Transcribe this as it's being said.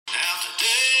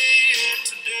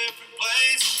different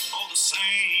place, all the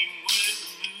same with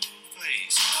a new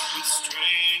face, with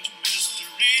strange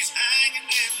mysteries hanging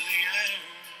in the air.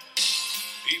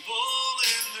 People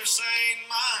in their sane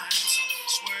minds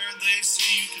swear they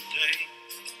see you today.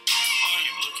 Are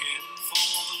you looking for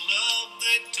the love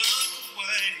they took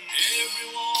away?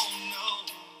 Everyone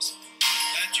knows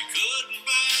that you couldn't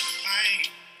bear the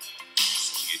pain,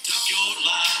 so you took your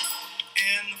life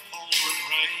in the pouring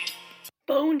rain.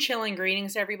 Bone-chilling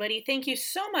greetings, everybody. Thank you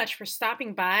so much for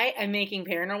stopping by and making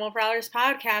Paranormal Prowlers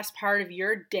podcast part of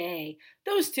your day.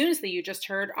 Those tunes that you just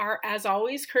heard are, as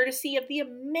always, courtesy of the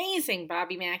amazing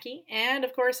Bobby Mackey, and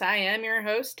of course, I am your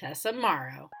host, Tessa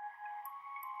Morrow.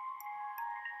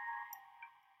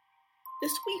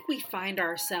 This week we find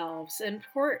ourselves in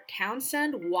Port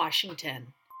Townsend, Washington.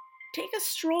 Take a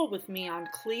stroll with me on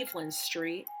Cleveland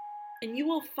Street, and you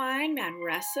will find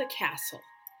Manresa Castle,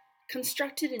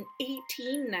 constructed in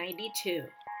 1892.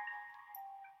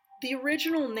 The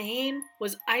original name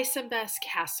was Isambes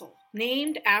Castle,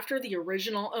 named after the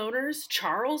original owners,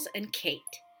 Charles and Kate,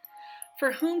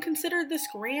 for whom considered this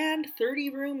grand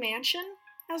 30-room mansion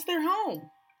as their home.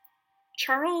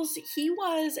 Charles, he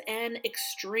was an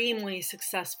extremely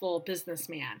successful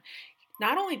businessman,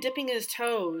 not only dipping his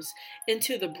toes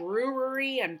into the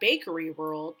brewery and bakery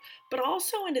world, but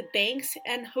also into banks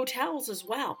and hotels as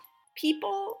well.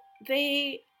 People,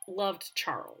 they loved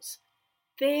Charles.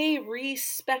 They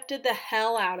respected the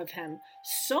hell out of him,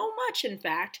 so much in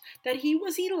fact that he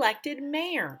was elected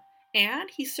mayor, and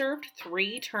he served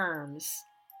 3 terms.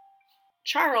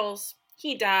 Charles,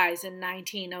 he dies in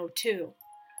 1902.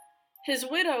 His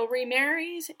widow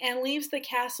remarries and leaves the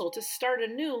castle to start a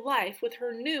new life with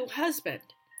her new husband.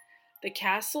 The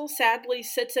castle sadly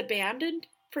sits abandoned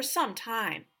for some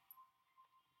time.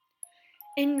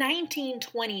 In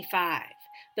 1925,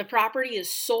 the property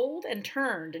is sold and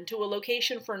turned into a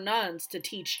location for nuns to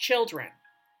teach children.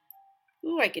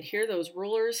 Ooh, I could hear those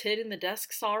rulers hitting the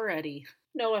desks already.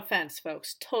 No offense,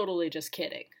 folks, totally just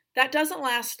kidding. That doesn't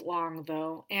last long,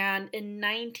 though, and in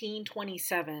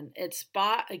 1927, it's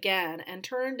bought again and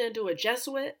turned into a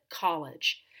Jesuit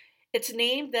college. Its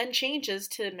name then changes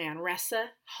to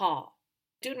Manresa Hall.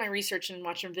 Doing my research and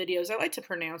watching videos, I like to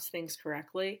pronounce things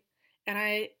correctly, and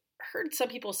I heard some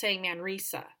people saying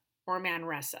Manresa or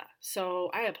Manresa,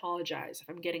 so I apologize if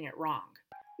I'm getting it wrong.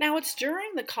 Now, it's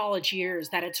during the college years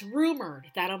that it's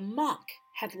rumored that a monk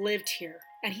had lived here,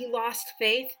 and he lost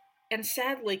faith and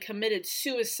sadly committed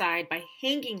suicide by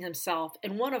hanging himself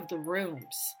in one of the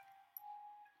rooms.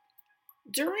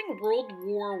 During World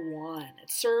War I, it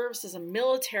serves as a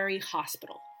military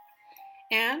hospital,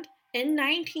 and in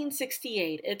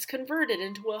 1968, it's converted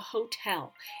into a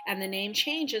hotel, and the name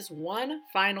changes one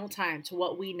final time to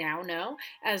what we now know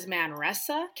as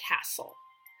Manresa Castle.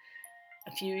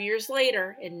 A few years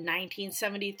later, in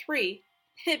 1973,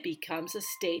 it becomes a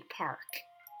state park.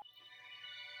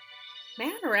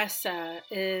 Manresa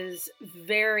is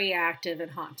very active in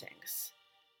hauntings.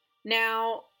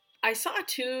 Now, I saw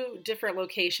 2 different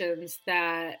locations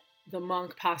that the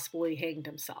monk possibly hanged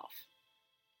himself.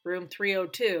 Room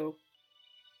 302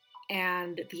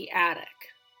 and the attic.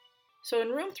 So in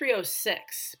room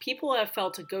 306, people have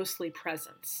felt a ghostly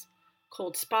presence.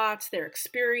 Cold spots, they're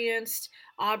experienced,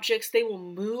 objects, they will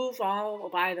move all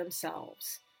by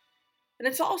themselves. And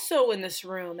it's also in this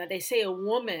room that they say a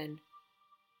woman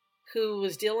who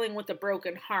was dealing with a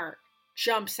broken heart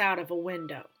jumps out of a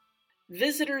window.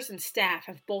 Visitors and staff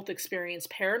have both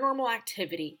experienced paranormal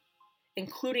activity,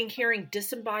 including hearing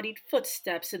disembodied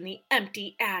footsteps in the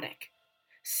empty attic,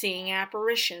 seeing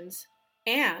apparitions,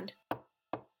 and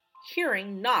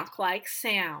hearing knock-like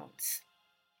sounds.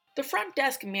 The front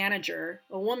desk manager,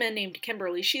 a woman named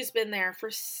Kimberly, she's been there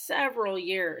for several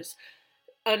years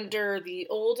under the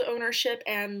old ownership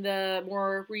and the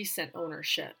more recent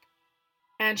ownership.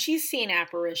 And she's seen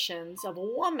apparitions of a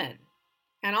woman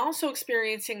and also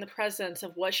experiencing the presence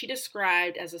of what she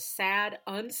described as a sad,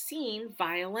 unseen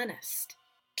violinist.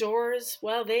 Doors,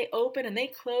 well, they open and they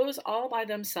close all by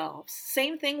themselves.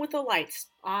 Same thing with the lights.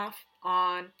 Off,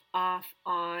 on,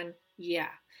 yeah.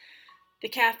 The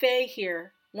cafe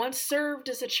here once served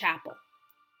as a chapel.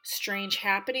 Strange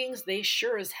happenings, they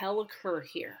sure as hell occur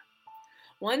here.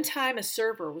 One time a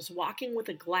server was walking with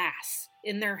a glass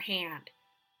in their hand,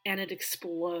 and it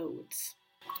explodes.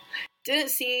 Didn't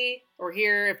see or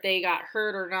hear if they got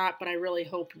hurt or not, but I really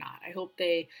hope not. I hope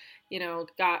they,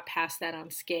 got past that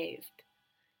unscathed.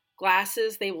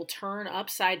 Glasses, they will turn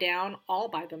upside down all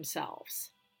by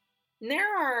themselves. And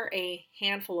there are a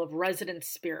handful of resident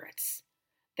spirits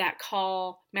that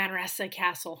call Manresa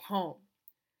Castle home.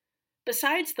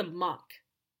 Besides the monk,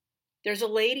 there's a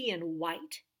lady in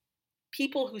white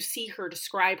People who see her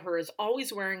describe her as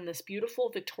always wearing this beautiful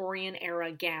Victorian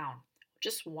era gown,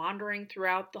 just wandering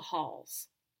throughout the halls.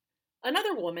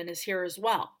 Another woman is here as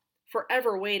well,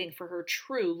 forever waiting for her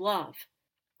true love.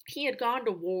 He had gone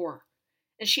to war,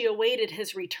 and she awaited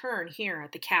his return here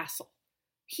at the castle.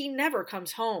 He never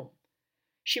comes home.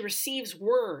 She receives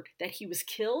word that he was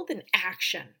killed in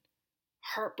action.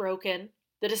 Heartbroken,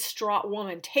 the distraught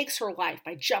woman takes her life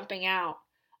by jumping out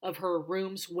of her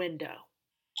room's window.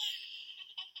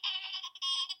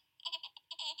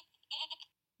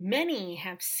 Many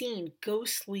have seen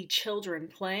ghostly children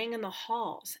playing in the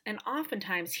halls and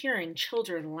oftentimes hearing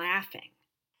children laughing.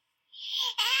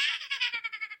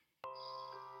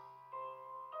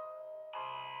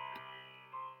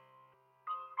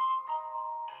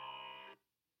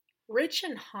 Rich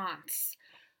and haunts.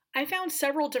 I found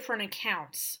several different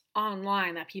accounts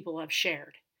online that people have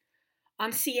shared.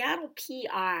 On Seattle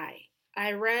PI,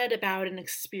 I read about an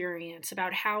experience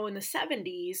about how in the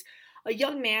 70s, a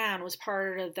young man was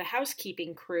part of the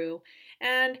housekeeping crew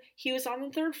and he was on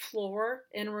the third floor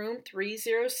in room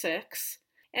 306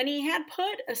 and he had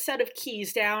put a set of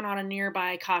keys down on a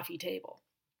nearby coffee table.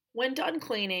 When done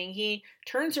cleaning, he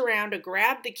turns around to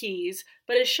grab the keys,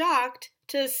 but is shocked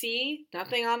to see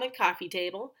nothing on the coffee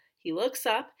table. He looks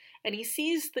up and he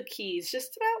sees the keys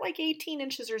just about like 18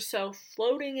 inches or so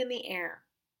floating in the air.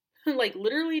 Like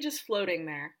literally just floating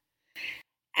there.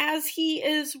 As he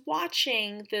is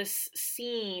watching this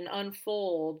scene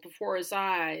unfold before his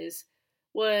eyes,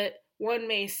 what one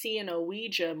may see in a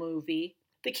Ouija movie,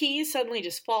 the keys suddenly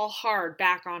just fall hard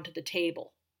back onto the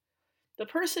table. The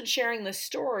person sharing this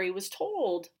story was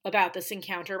told about this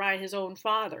encounter by his own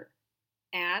father.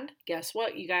 And guess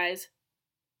what, you guys?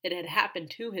 It had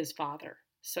happened to his father.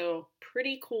 So,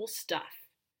 pretty cool stuff.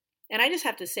 And I just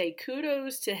have to say,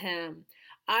 kudos to him.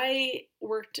 I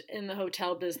worked in the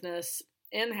hotel business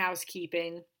in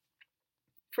housekeeping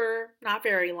for not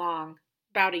very long,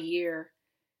 about a year.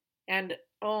 And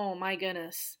oh my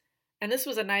goodness. And this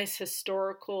was a nice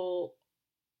historical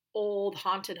old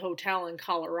haunted hotel in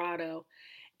Colorado.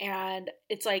 And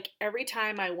it's like every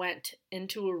time I went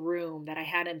into a room that I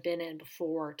hadn't been in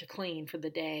before to clean for the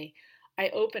day, I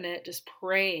open it just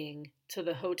praying to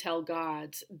the hotel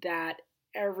gods that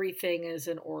everything is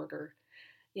in order.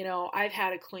 You know, I've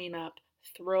had to clean up,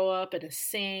 throw up in a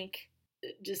sink,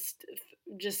 just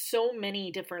just so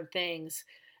many different things.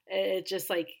 It just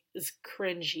like is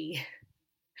cringy.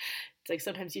 It's like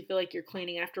sometimes you feel like you're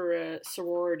cleaning after a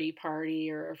sorority party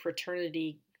or a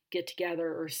fraternity get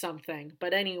together or something.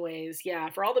 But, anyways, yeah,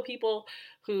 for all the people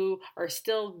who are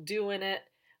still doing it,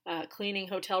 cleaning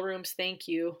hotel rooms, thank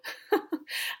you.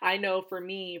 I know for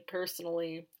me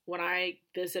personally, when I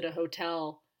visit a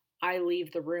hotel, I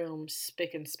leave the room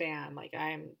spick and span. Like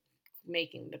I'm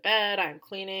making the bed, I'm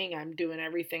cleaning, I'm doing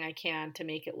everything I can to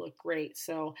make it look great.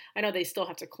 So I know they still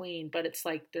have to clean, but it's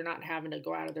like they're not having to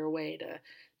go out of their way to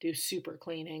do super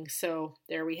cleaning. So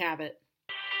there we have it.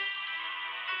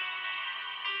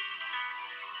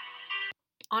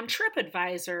 On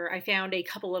TripAdvisor, I found a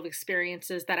couple of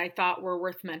experiences that I thought were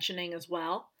worth mentioning as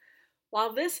well.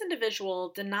 While this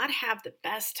individual did not have the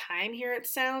best time here, it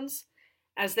sounds,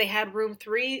 as they had room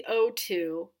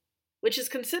 302, which is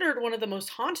considered one of the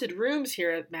most haunted rooms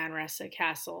here at Manresa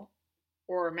Castle,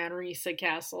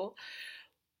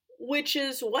 which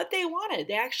is what they wanted.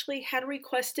 They actually had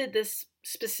requested this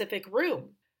specific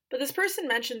room. But this person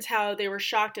mentions how they were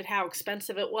shocked at how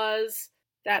expensive it was,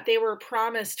 that they were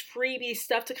promised freebie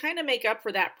stuff to kind of make up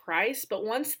for that price, but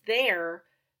once there,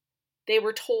 they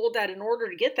were told that in order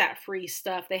to get that free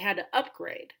stuff, they had to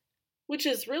upgrade, which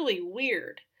is really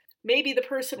weird. Maybe the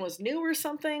person was new or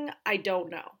something, I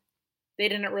don't know. They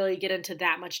didn't really get into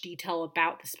that much detail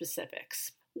about the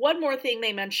specifics. One more thing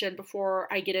they mentioned before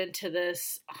I get into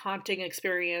this haunting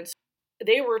experience,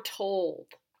 they were told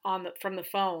from the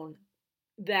phone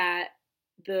that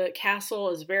the castle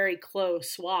is very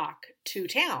close walk to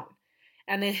town.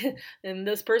 And they, in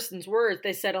this person's words,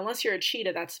 they said, unless you're a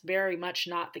cheetah, that's very much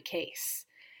not the case.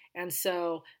 And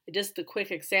so, just a quick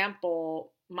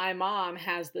example, my mom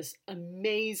has this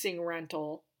amazing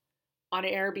rental on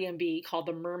Airbnb called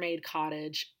the Mermaid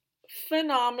Cottage.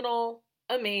 Phenomenal,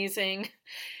 amazing.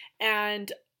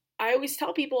 And I always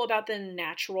tell people about the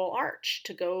Natural Arch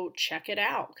to go check it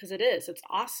out because it's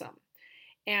awesome.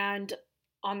 And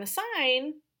on the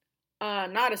sign,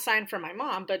 not a sign from my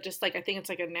mom, but just like I think it's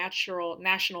like a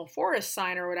national forest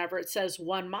sign or whatever, it says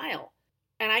 1 mile.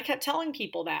 And I kept telling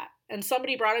people that. And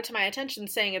somebody brought it to my attention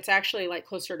saying it's actually like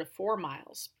closer to 4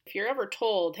 miles. If you're ever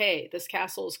told, hey, this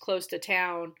castle is close to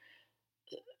town,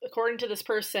 according to this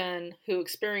person who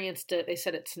experienced it, they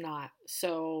said it's not.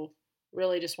 So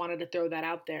Really just wanted to throw that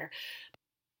out there.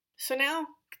 So now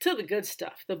to the good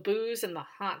stuff, the booze and the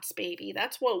haunts, baby.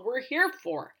 That's what we're here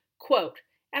for. Quote,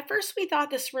 at first we thought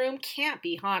this room can't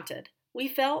be haunted. We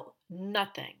felt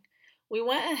nothing. We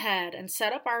went ahead and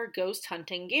set up our ghost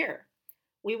hunting gear.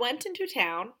 We went into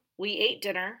town, we ate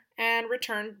dinner, and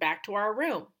returned back to our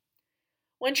room.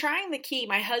 When trying the key,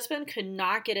 my husband could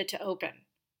not get it to open.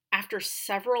 After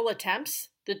several attempts,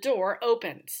 the door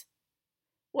opens.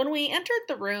 When we entered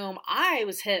the room, I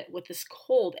was hit with this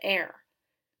cold air.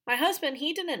 My husband,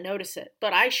 he didn't notice it,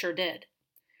 but I sure did.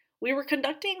 We were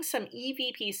conducting some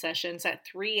EVP sessions at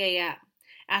 3 a.m.,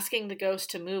 asking the ghost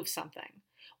to move something,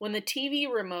 when the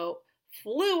TV remote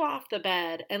flew off the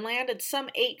bed and landed some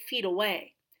 8 feet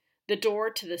away. The door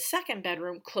to the second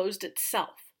bedroom closed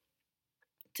itself.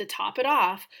 To top it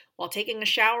off, while taking a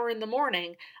shower in the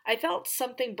morning, I felt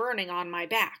something burning on my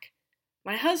back.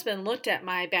 My husband looked at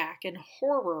my back in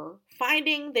horror,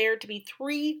 finding there to be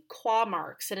 3 claw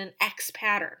marks in an X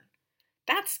pattern.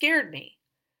 That scared me.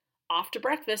 Off to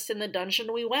breakfast in the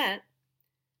dungeon we went.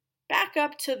 Back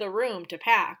up to the room to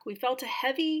pack, we felt a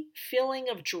heavy feeling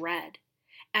of dread.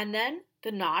 And then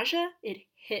the nausea, it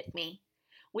hit me.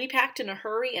 We packed in a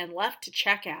hurry and left to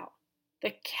check out.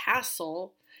 The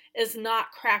castle is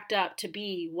not cracked up to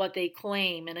be what they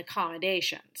claim in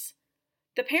accommodations.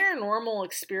 The paranormal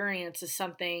experience is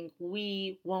something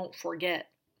we won't forget.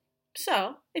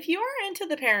 So, if you are into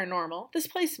the paranormal, this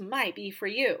place might be for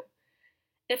you.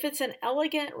 If it's an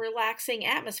elegant, relaxing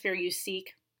atmosphere you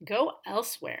seek, go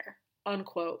elsewhere.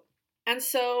 Unquote. And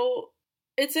so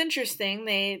it's interesting.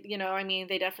 They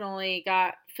definitely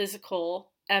got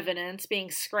physical evidence being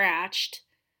scratched.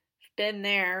 Been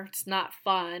there. It's not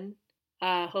fun.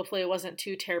 Hopefully, it wasn't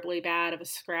too terribly bad of a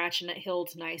scratch and it healed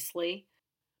nicely.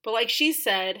 But like she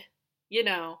said,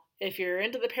 if you're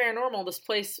into the paranormal, this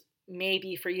place may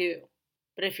be for you.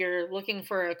 But if you're looking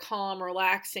for a calm,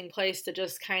 relaxing place to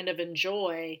just kind of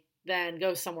enjoy, then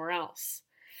go somewhere else.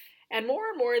 And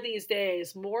more these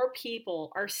days, more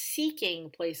people are seeking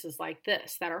places like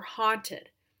this that are haunted,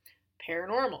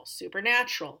 paranormal,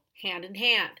 supernatural, hand in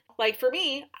hand. Like for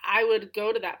me, I would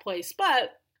go to that place,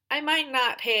 but I might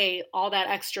not pay all that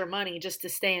extra money just to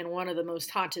stay in one of the most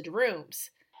haunted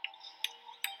rooms.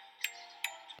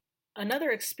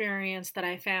 Another experience that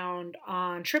I found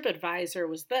on TripAdvisor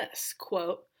was this,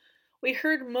 quote, we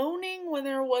heard moaning when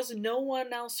there was no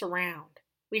one else around.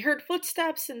 We heard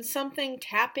footsteps and something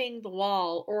tapping the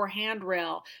wall or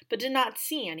handrail, but did not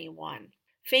see anyone.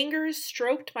 Fingers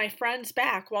stroked my friend's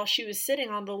back while she was sitting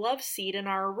on the love seat in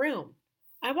our room.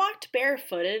 I walked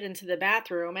barefooted into the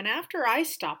bathroom, and after I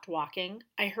stopped walking,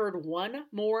 I heard one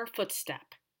more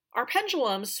footstep. Our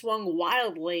pendulum swung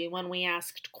wildly when we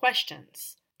asked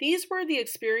questions. These were the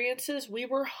experiences we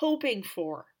were hoping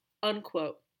for,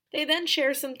 unquote. They then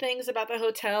share some things about the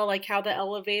hotel, like how the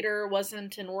elevator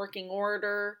wasn't in working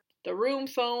order, the room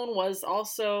phone was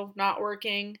also not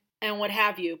working, and what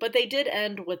have you. But they did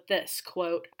end with this,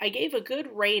 quote, I gave a good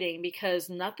rating because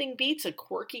nothing beats a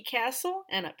quirky castle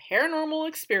and a paranormal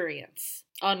experience,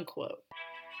 unquote.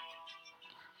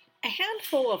 A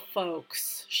handful of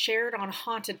folks shared on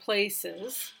haunted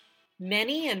places,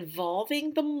 many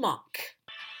involving the monk.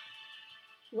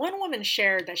 One woman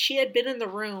shared that she had been in the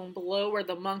room below where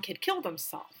the monk had killed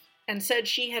himself and said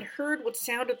she had heard what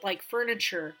sounded like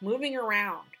furniture moving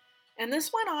around. And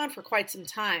this went on for quite some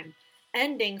time,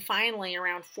 ending finally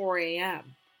around 4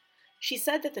 a.m. She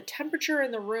said that the temperature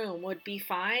in the room would be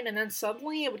fine and then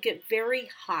suddenly it would get very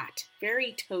hot,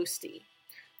 very toasty.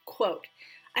 Quote,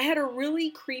 I had a really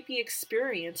creepy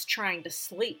experience trying to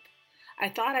sleep. I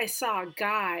thought I saw a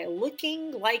guy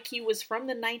looking like he was from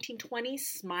the 1920s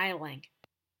smiling.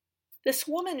 This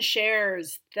woman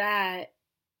shares that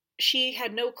she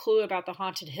had no clue about the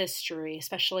haunted history,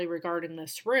 especially regarding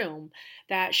this room,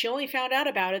 that she only found out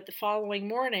about it the following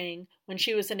morning when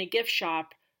she was in a gift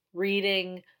shop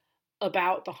reading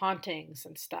about the hauntings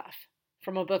and stuff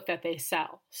from a book that they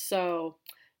sell. So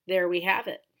there we have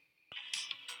it.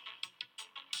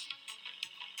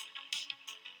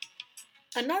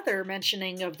 Another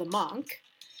mentioning of the monk,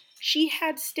 she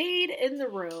had stayed in the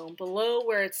room below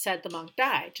where it said the monk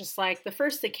died, just like the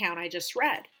first account I just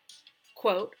read.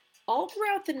 Quote, all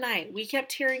throughout the night we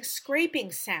kept hearing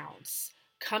scraping sounds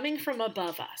coming from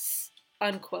above us,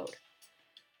 unquote.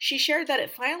 She shared that it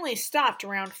finally stopped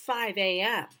around 5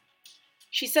 a.m.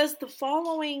 She says the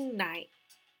following night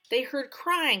they heard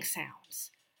crying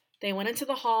sounds. They went into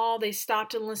the hall, they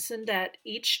stopped and listened at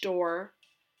each door,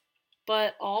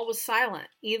 but all was silent.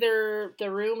 Either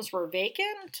the rooms were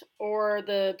vacant or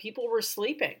the people were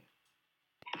sleeping.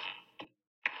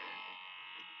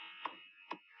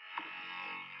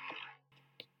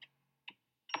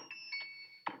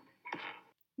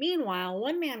 Meanwhile,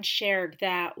 one man shared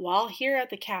that while here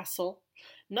at the castle,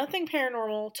 nothing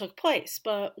paranormal took place,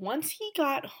 but once he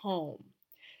got home,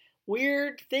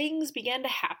 weird things began to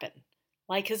happen,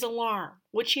 like his alarm,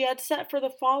 which he had set for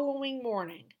the following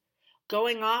morning,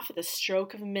 going off at the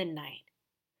stroke of midnight.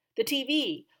 The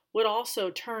TV would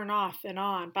also turn off and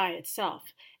on by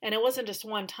itself, and it wasn't just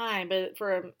one time, but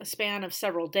for a span of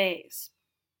several days.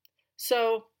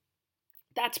 So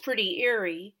that's pretty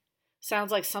eerie.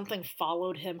 Sounds like something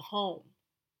followed him home.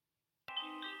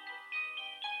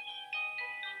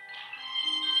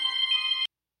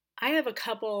 I have a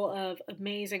couple of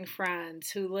amazing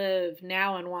friends who live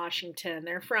now in Washington.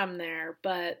 They're from there,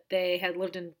 but they had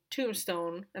lived in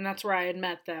Tombstone, and that's where I had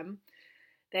met them.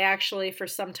 They actually, for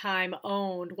some time,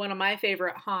 owned one of my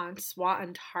favorite haunts,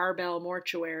 Watton Tarbell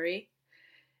Mortuary.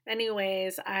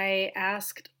 Anyways, I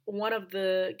asked one of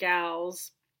the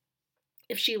gals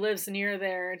if she lives near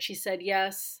there, and she said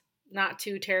yes, not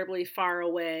too terribly far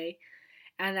away,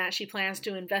 and that she plans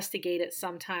to investigate it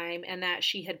sometime, and that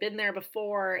she had been there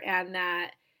before, and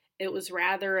that it was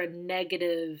rather a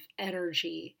negative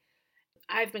energy.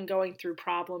 I've been going through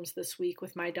problems this week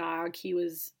with my dog. He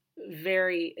was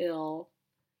very ill,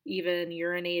 even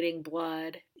urinating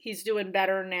blood. He's doing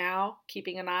better now,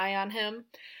 keeping an eye on him.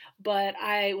 But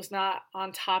I was not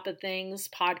on top of things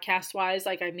podcast wise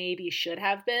like I maybe should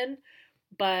have been.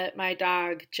 But my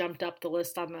dog jumped up the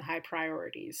list on the high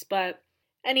priorities. But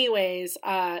anyways,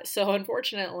 so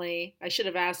unfortunately, I should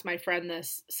have asked my friend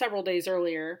this several days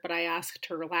earlier, but I asked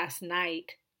her last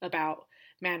night about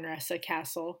Manresa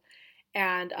Castle.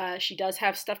 And she does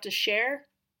have stuff to share.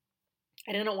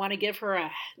 I didn't want to give her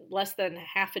a less than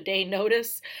half a day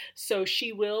notice, so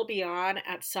she will be on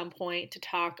at some point to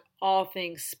talk all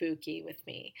things spooky with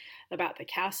me about the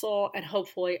castle and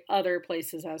hopefully other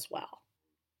places as well.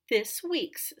 This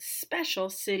week's special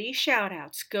city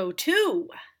shoutouts go to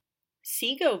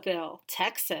Segoville,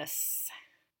 Texas,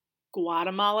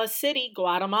 Guatemala City,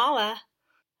 Guatemala,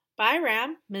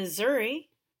 Byram, Missouri,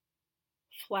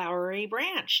 Flowery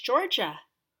Branch, Georgia,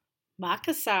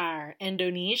 Makassar,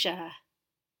 Indonesia,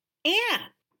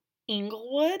 and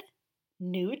Inglewood,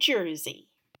 New Jersey.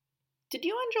 Did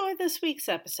you enjoy this week's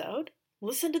episode?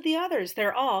 Listen to the others,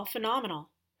 they're all phenomenal.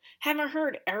 Haven't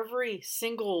heard every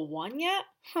single one yet?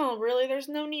 Oh, really? There's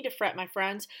no need to fret, my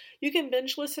friends. You can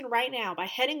binge listen right now by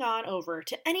heading on over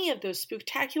to any of those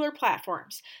spectacular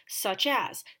platforms, such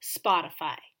as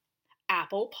Spotify,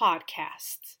 Apple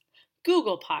Podcasts,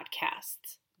 Google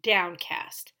Podcasts,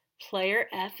 Downcast, Player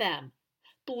FM,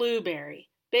 Blueberry.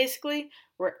 Basically,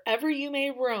 wherever you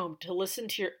may roam to listen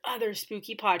to your other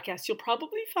spooky podcasts, you'll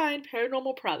probably find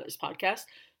Paranormal Brothers podcast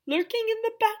lurking in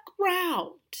the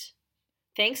background.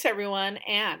 Thanks, everyone,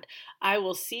 and I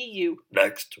will see you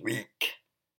next week.